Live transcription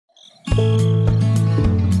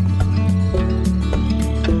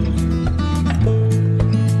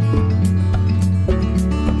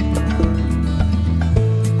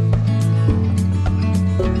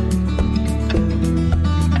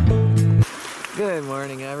Good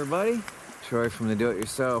morning, everybody. Troy from the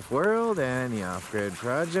Do-It-Yourself World and the Off-Grid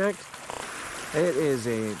Project. It is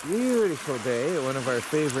a beautiful day at one of our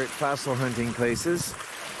favorite fossil hunting places.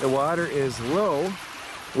 The water is low.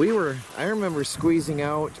 I remember squeezing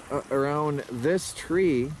out around this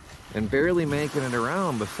tree and barely making it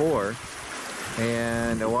around before.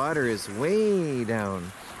 And the water is way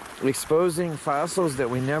down, exposing fossils that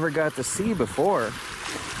we never got to see before.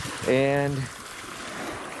 And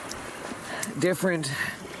different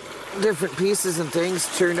pieces and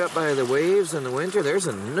things churned up by the waves in the winter. There's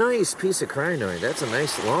a nice piece of crinoid. That's a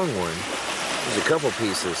nice long one. There's a couple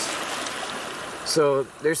pieces. So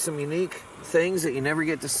there's some unique things that you never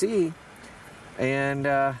get to see, and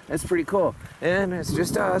it's pretty cool. And it's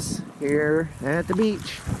just us here at the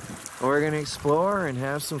beach. We're gonna explore and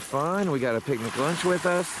have some fun. We got a picnic lunch with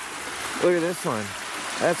us. Look at this one.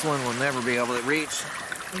 That's one we'll never be able to reach,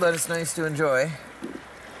 but it's nice to enjoy.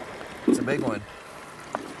 It's a big one.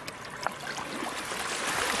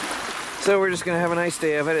 So we're just gonna have a nice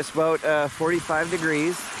day of it. It's about 45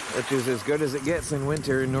 degrees, which is as good as it gets in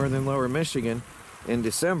winter in northern lower Michigan in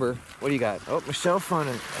December. What do you got? Oh, Michelle found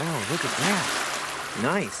it. Oh, look at that.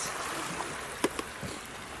 Nice.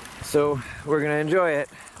 So we're gonna enjoy it.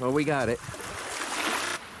 Well, we got it.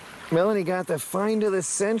 Melanie got the find of the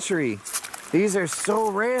century. These are so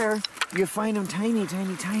rare. You find them tiny,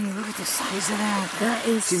 tiny, tiny. Look at the size of that. That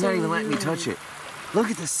is She's so not even letting me weird. touch it.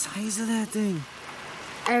 Look at the size of that thing.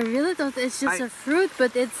 I really thought it's just a fruit,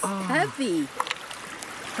 but it's heavy.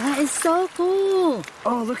 That is so cool.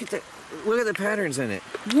 Oh, look at the patterns in it.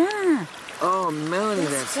 Yeah. Oh, Melanie,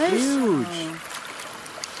 that's special. huge.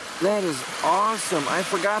 That is awesome. I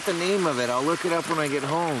forgot the name of it. I'll look it up when I get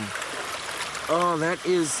home. Oh, that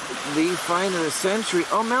is the find of the century.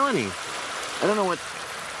 Oh, Melanie. I don't know what...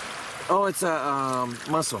 Oh, it's a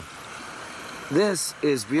mussel. This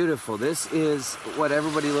is beautiful. This is what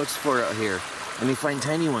everybody looks for out here. And you find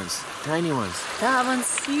tiny ones. Tiny ones. That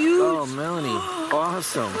one's huge. Oh, Melanie.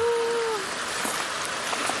 Awesome.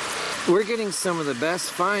 We're getting some of the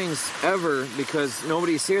best finds ever because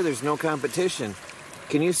nobody's here. There's no competition.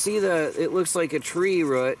 Can you see it looks like a tree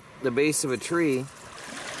root, the base of a tree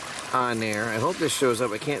on there. I hope this shows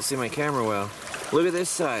up. I can't see my camera well. Look at this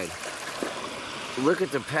side. Look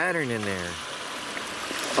at the pattern in there.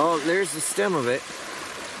 Oh, there's the stem of it.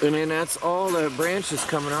 And then that's all the branches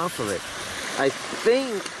coming off of it. I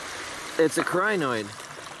think it's a crinoid.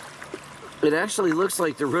 It actually looks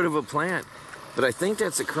like the root of a plant, but I think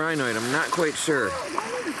that's a crinoid. I'm not quite sure.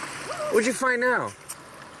 What'd you find now?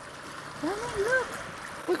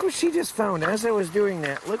 Look what she just found as I was doing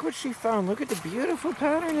that. Look what she found. Look at the beautiful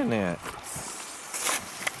pattern in that.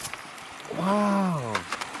 Wow.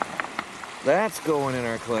 That's going in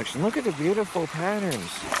our collection. Look at the beautiful patterns.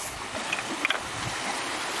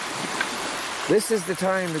 This is the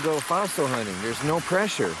time to go fossil hunting. There's no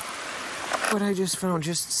pressure. What I just found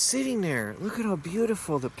just sitting there. Look at how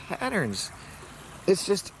beautiful the patterns. It's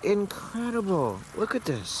just incredible. Look at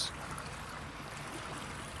this.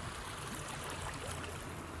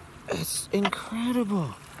 It's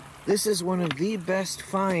incredible. This is one of the best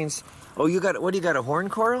finds. Oh, what do you got, a horn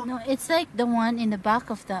coral? No, it's like the one in the back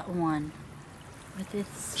of that one. But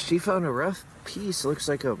it's... She found a rough piece. Looks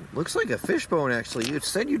like a fishbone, actually. You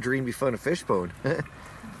said you dreamed you found a fishbone.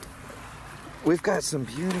 We've got some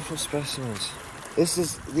beautiful specimens. This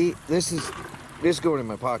is going in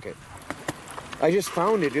my pocket. I just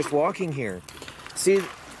found it just walking here. See,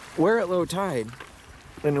 we're at low tide,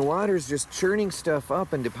 and the water's just churning stuff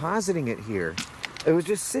up and depositing it here. It was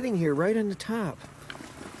just sitting here right on the top.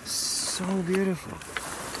 So beautiful.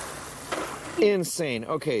 Insane.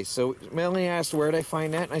 Okay, so Melanie asked where'd I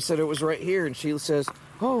find that, and I said it was right here, and she says,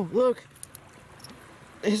 oh, look.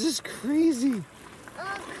 This is crazy.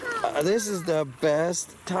 This is the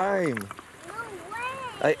best time. No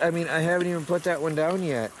way. I mean, I haven't even put that one down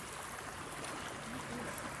yet.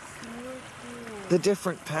 The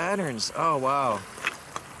different patterns. Oh, wow.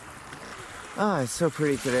 Oh, it's so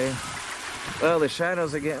pretty today. Well, the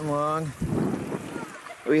shadows are getting long.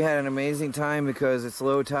 We had an amazing time because it's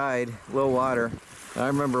low tide, low water. I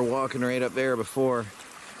remember walking right up there before.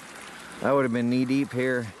 I would have been knee deep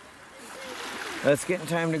here. It's getting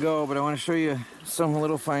time to go, but I want to show you some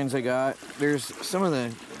little finds I got. There's some of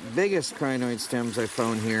the biggest crinoid stems I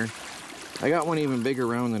found here. I got one even bigger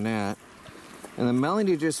round than that. And then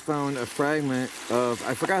Melanie just found a fragment of,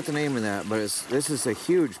 I forgot the name of that, but this is a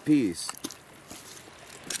huge piece.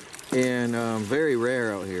 And very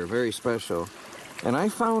rare out here, very special. And I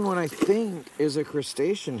found what I think is a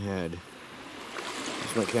crustacean head.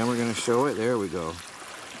 Is my camera gonna show it? There we go.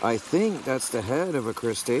 I think that's the head of a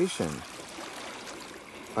crustacean.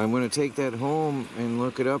 I'm going to take that home and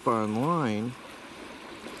look it up online,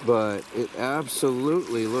 but it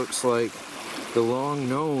absolutely looks like the long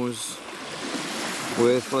nose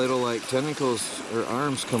with little like tentacles or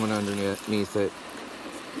arms coming underneath it.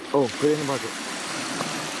 Oh, put it in the bucket.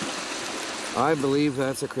 I believe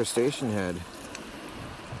that's a crustacean head.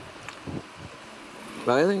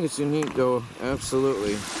 But I think it's unique though,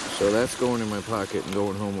 absolutely. So that's going in my pocket and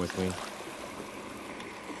going home with me.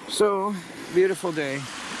 So, beautiful day.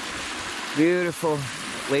 Beautiful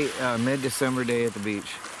late mid-December day at the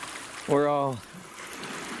beach. We're all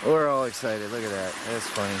excited. Look at that. That's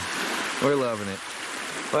funny. We're loving it.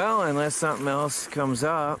 Well, unless something else comes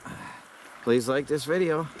up, please like this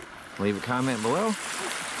video. Leave a comment below.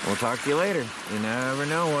 We'll talk to you later. You never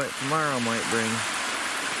know what tomorrow might bring.